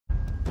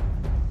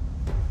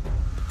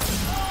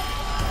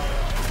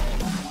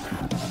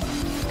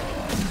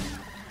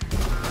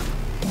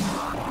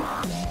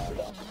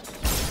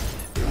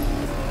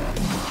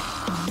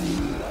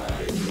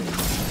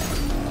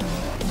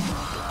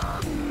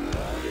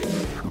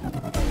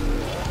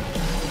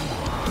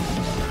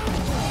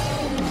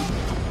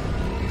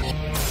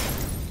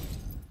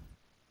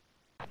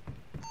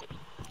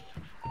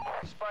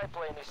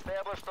plane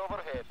established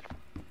overhead.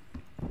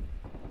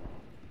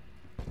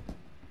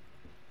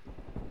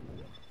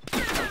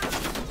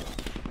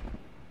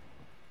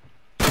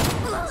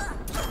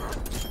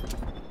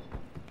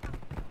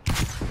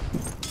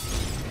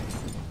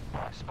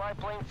 Spy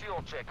plane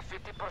fuel check,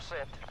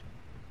 50%.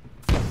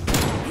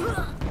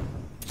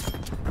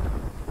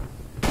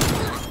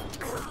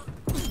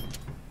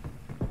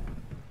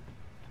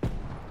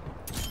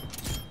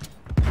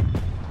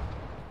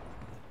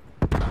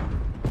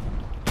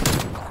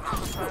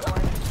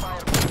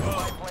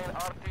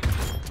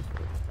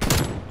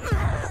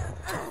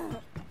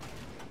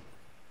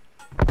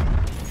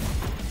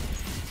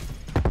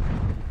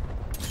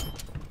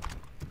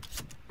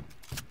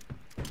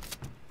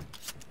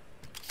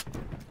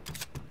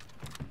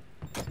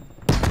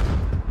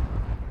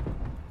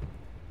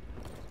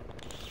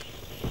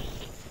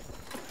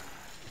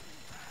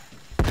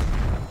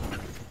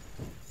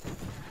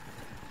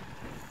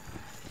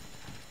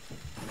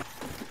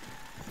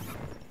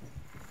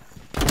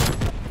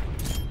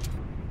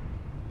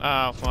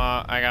 Oh,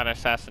 well, I got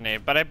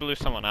assassinated, but I blew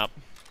someone up.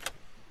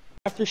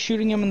 After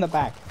shooting him in the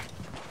back.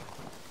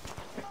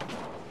 We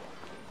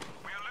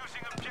are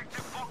losing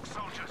objective Fox,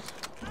 soldiers.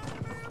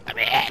 I'm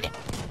in.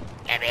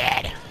 I'm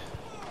in.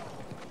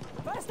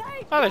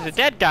 Oh, there's a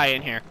dead guy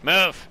in here.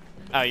 Move.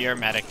 Oh, you're a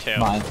medic too.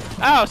 Mine.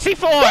 Oh,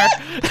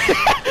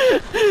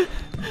 C4!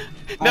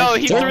 No,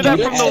 he threw that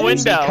from the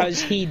window.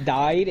 Because he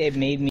died, it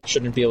made me.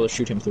 Shouldn't be able to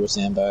shoot him through a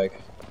sandbag.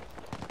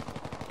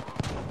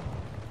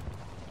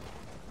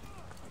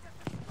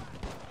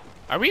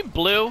 Are we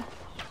blue?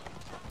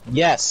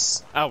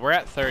 Yes. Oh, we're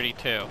at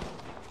 32.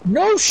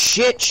 No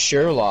shit,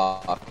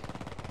 Sherlock.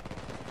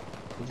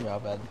 Good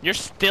job, Ed. You're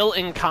still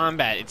in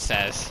combat, it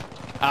says.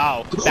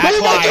 Oh, that's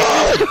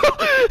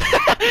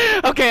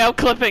why. Okay, I'm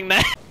clipping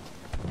that.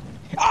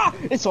 Ah!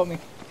 It saw me.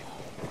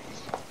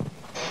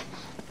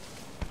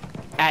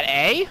 At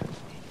A?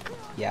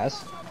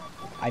 Yes.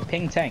 I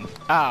pinged tank.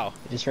 Oh.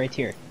 It is right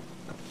here.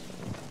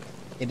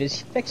 It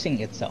is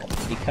fixing itself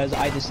because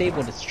I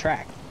disabled its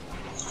track.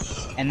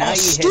 And now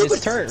you hit his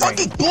turret ring.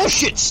 Fucking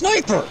bullshit,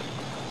 sniper!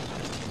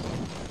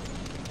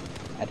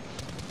 Ed,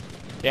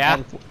 Yeah?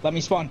 Ed, let me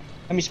spawn.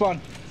 Let me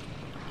spawn.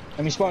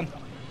 Let me spawn.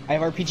 I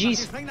have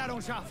RPGs.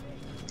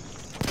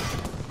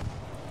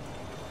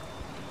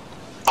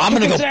 I'm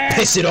gonna go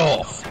piss it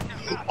off.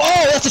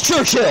 Oh, that's a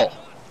Churchill!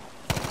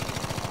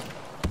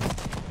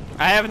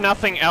 I have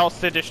nothing else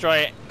to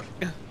destroy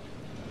it.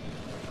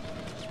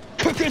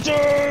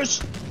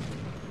 Cricketers!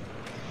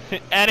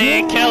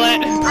 Eddie, kill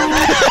it!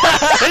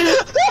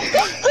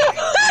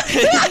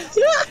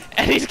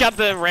 Eddie's got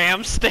the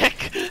ram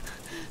stick.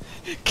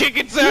 Kick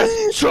its ass!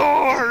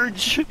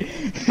 Charge!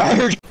 I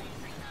heard.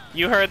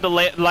 You heard the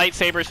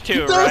lightsabers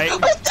too, right?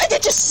 I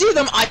did just see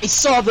them. I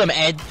saw them,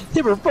 Ed.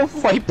 They were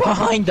both right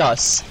behind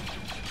us.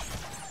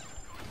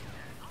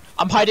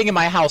 I'm hiding in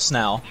my house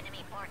now.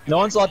 No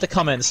one's allowed to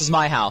come in. This is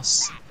my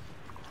house.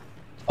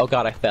 Oh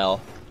god, I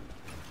fell.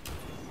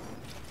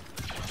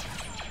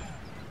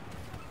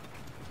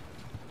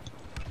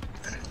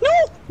 No!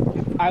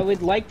 I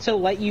would like to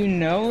let you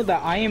know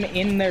that I am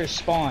in their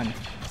spawn.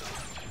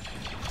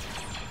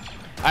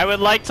 I would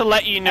like to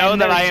let you know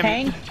and that their I am.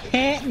 tank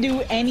can't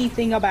do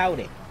anything about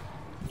it.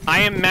 I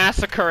am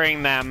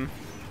massacring them.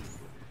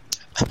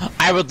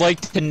 I would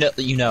like to let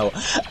you know.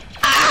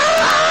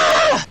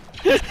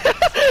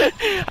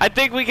 I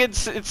think we can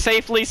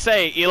safely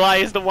say Eli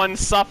is the one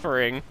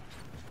suffering.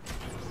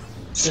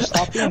 Just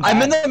stop being I'm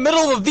bad. in the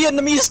middle of a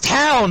Vietnamese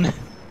town!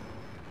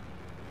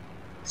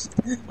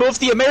 Both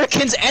the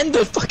Americans and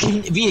the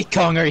fucking Viet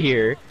Cong are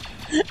here.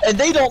 And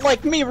they don't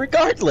like me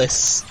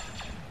regardless.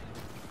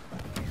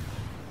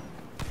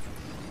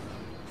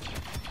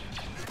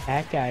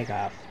 That guy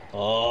got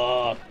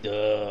fucked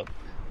up.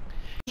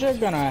 You're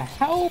gonna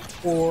help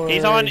or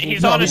He's on a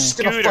He's gonna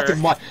scooter.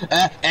 fucking what?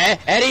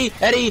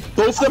 Eddie,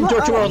 both of them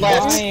to our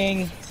left.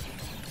 dying.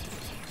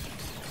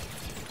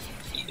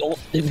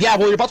 Yeah,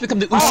 well, you're about to become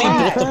the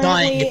Usain Bolt of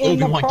dying if in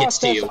the Obi-Wan gets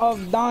to process you.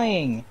 of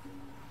dying.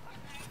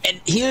 And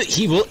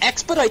he will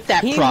expedite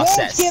that He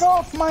process. won't get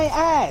off my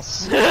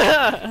ass.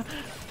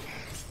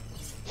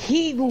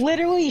 He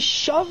literally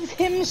shoved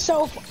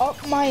himself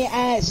up my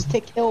ass to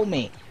kill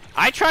me.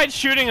 I tried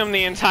shooting him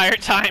the entire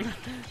time.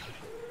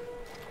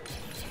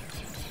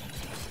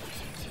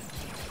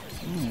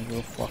 I'm gonna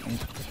go fucking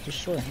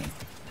destroy him.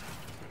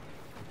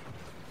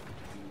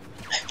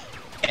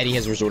 Eddie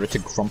has resorted to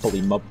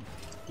grumpily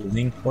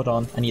mumbling. Hold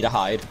on, I need to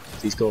hide.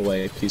 Please go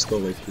away, please go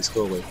away, please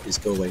go away, please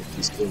go away,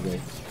 please go away.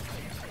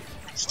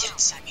 He didn't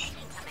see me.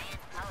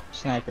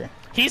 Sniper.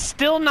 He's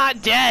still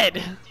not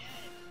dead.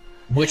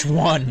 Which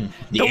one?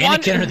 The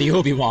Anakin or the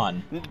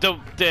Obi-Wan?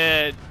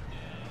 The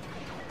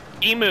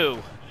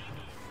emu.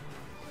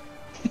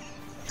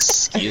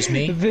 Excuse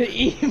me? The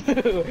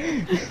emu.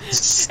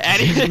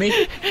 Excuse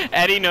me?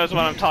 Eddie knows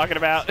what I'm talking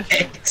about.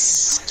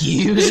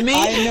 Excuse me?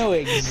 I know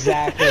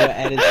exactly what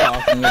Ed is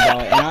talking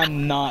about, and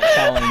I'm not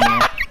telling you.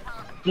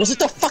 Was it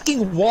the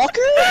fucking walker?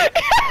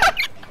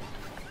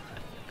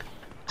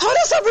 How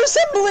does that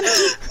resemble an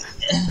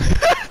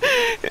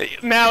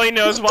Now he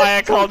knows why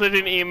I called it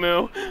an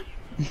emu.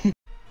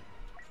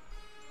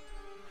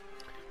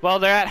 Well,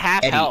 they're at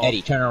half health.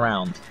 Eddie, turn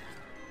around.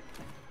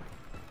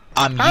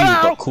 I'm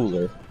Hello? you, but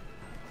cooler.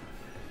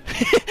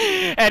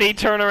 Eddie,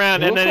 turn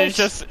around, and then it's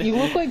just... You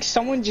look like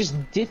someone just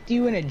dipped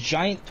you in a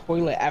giant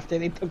toilet after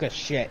they took a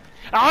shit.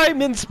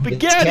 I'm in It's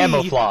spaghetti!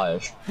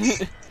 camouflage.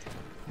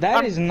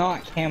 That is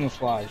not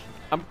camouflage.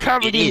 I'm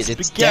covered It in is. spaghetti.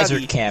 It's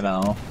desert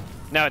camo.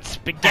 No, it's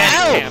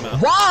spaghetti camo.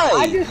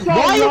 Why? just saw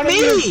Why one of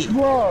you me?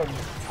 explode.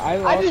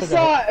 I just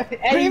saw Eddie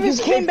Gravis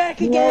just came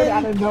back explode again.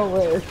 out of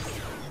nowhere.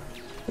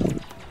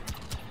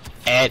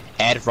 Ed,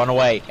 run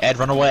away. Ed,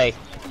 run away.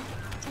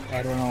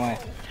 Ed, run away.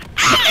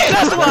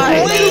 That's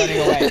why!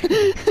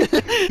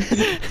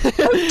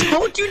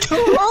 Told you to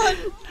run.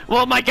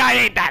 Well, my guy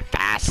ain't that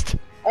fast.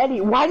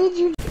 Eddie, why did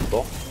you?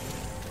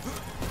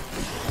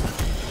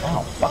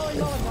 Ow, fuck.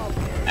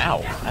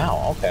 Ow,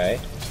 ow, okay.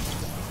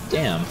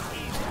 Damn.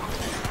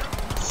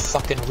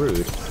 Fucking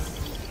rude.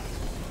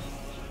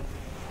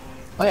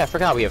 Oh yeah, I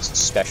forgot we have some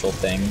special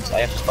things.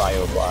 I have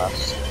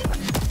Cryoblast.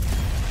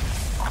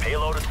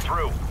 Payload is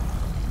through.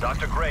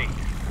 Dr. Gray,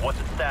 what's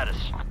its status?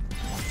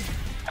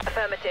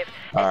 Affirmative.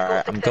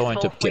 Alright, I'm going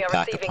to We get are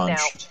back a receiving punch.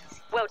 now.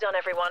 Well done,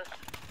 everyone.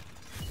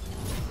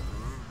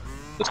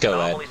 Let's go,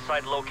 Ed. Anomaly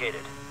site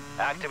located.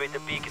 Activate the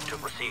beacon to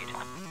proceed.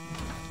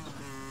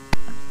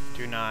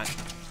 Do not.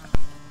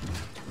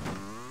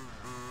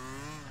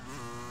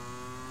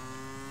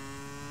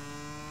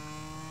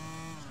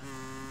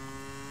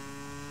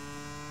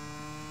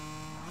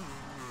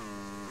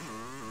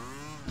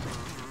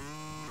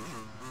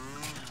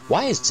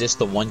 Why is this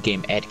the one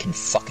game Ed can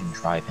fucking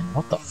drive in?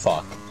 What the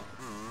fuck?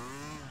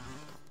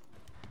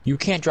 You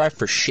can't drive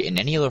for shit in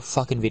any other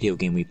fucking video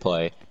game we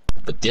play.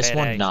 But this Payday.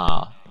 one,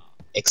 nah.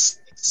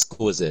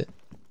 Exquisite.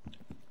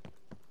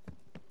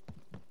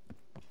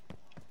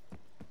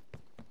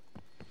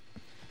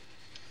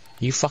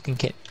 You fucking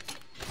can't.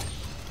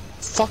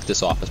 Fuck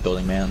this office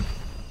building, man.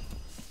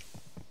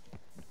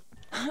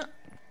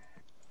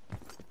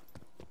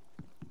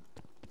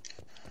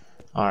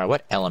 Alright,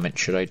 what element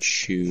should I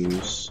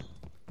choose?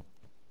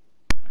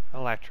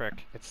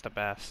 Electric. It's the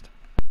best.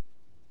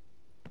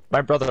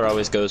 My brother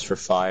always goes for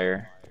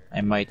fire.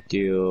 I might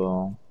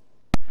do...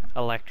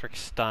 Electric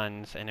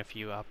stuns, and if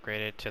you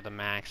upgrade it to the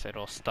max,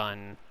 it'll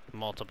stun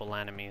multiple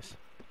enemies.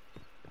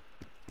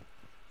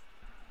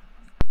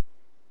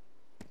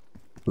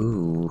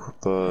 Ooh,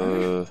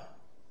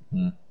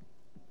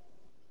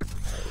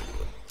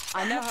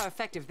 I know how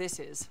effective this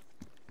is.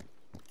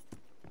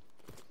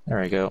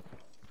 There we go.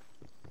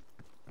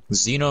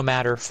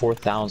 Xenomatter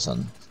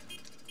 4000.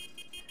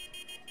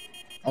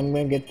 I'm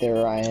gonna get there,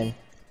 Ryan.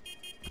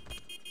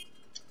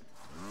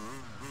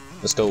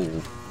 Let's go.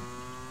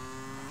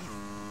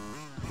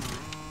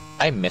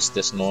 I missed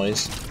this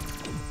noise.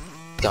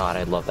 God,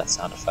 I love that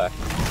sound effect.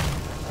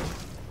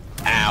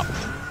 Ow.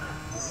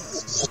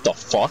 What the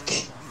fuck?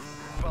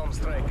 Bomb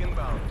strike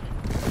inbound.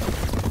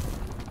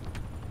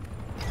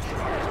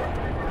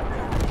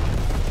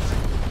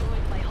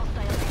 Destroyed by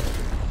hostile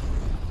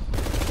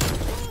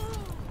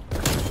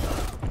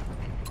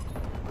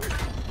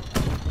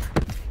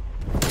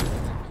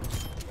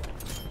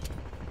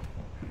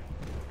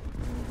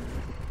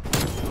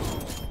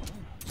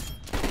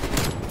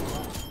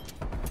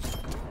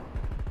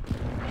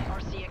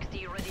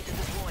RCXD ready to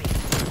deploy.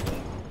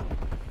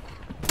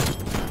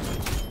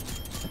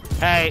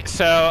 Hey,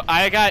 so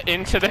I got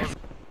into this.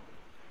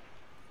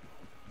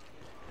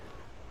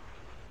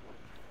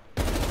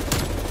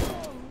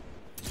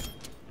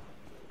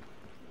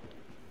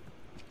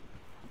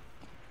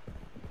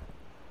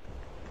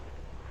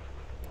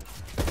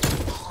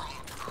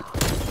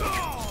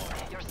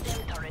 Your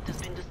STEM turret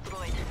has been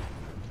destroyed.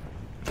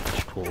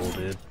 Cool,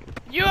 dude.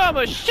 You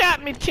almost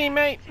shot me,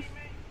 teammate!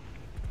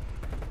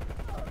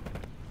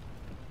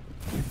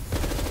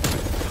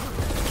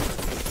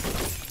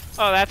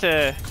 Oh, that's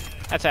a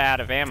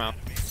out of ammo.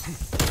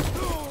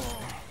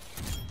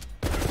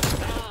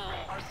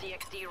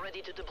 RCXD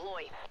ready to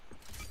deploy.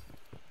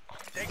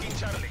 Taking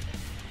Charlie.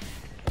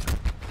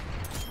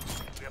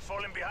 We are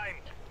falling behind.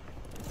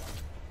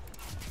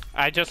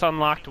 I just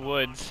unlocked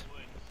woods.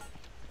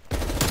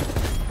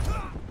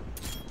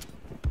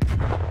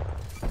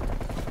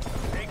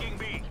 Taking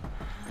B.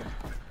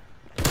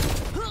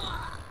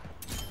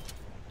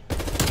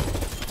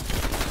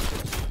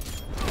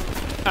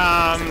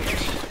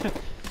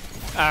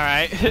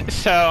 Alright,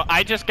 so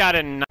I just got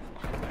a...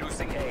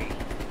 Losing A.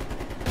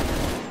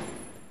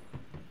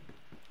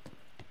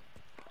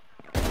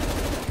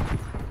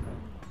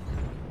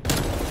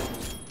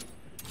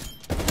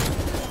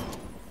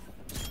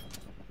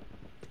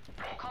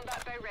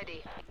 Combat bow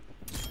ready.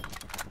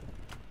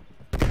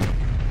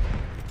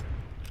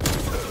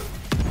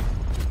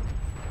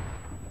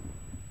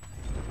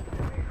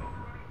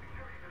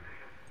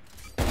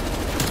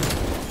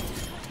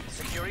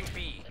 Securing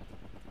B.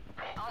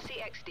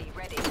 RCXD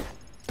ready.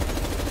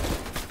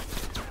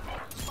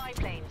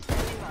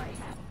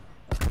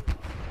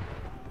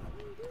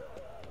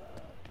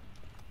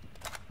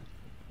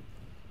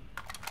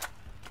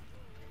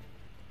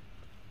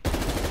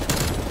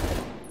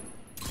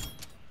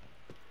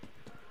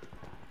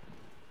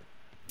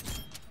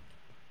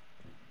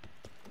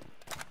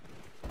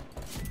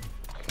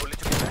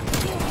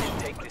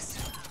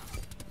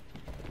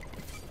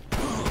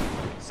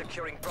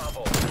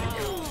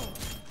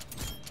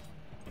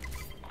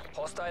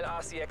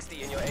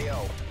 RCXD in your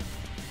AO.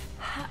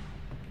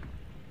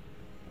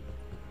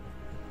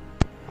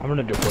 I'm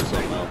gonna deploy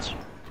something else.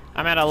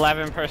 I'm at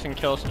 11-person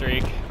kill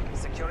streak.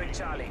 Securing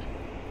Charlie.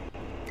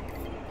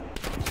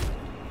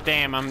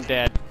 Damn, I'm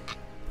dead.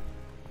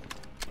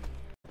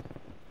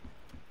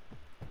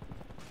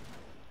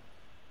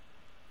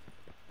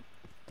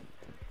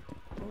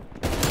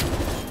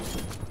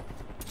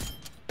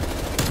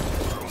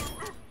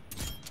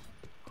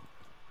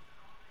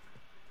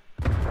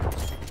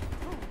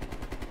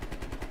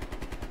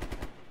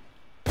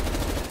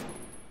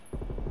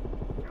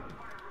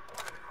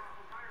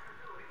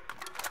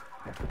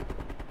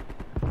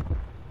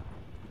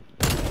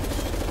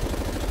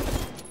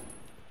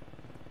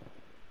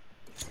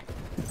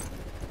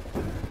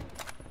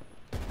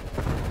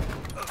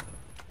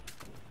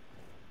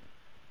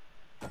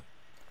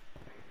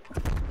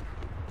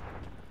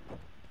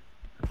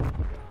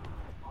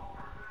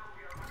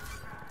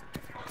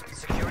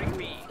 Securing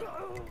B.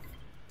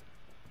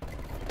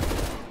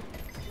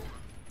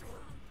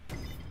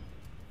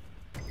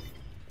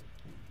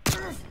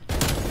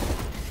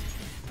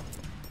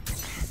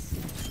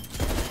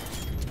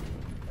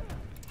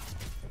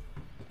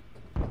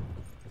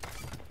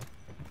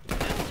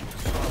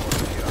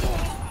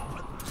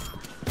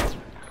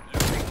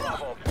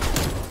 Bravo.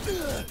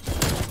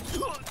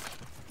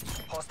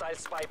 Hostile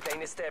spy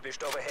plane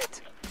established overhead.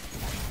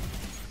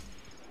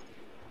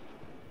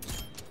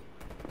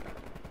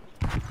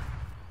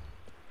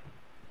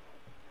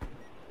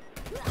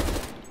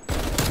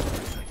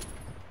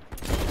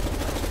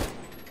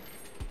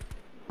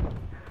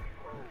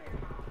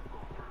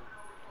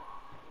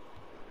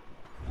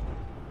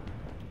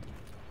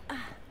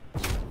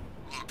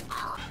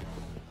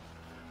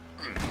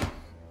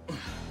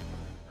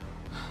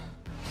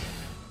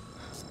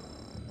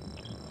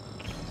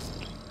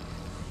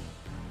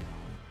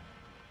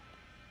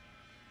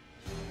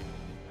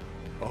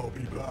 I'll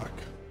be back.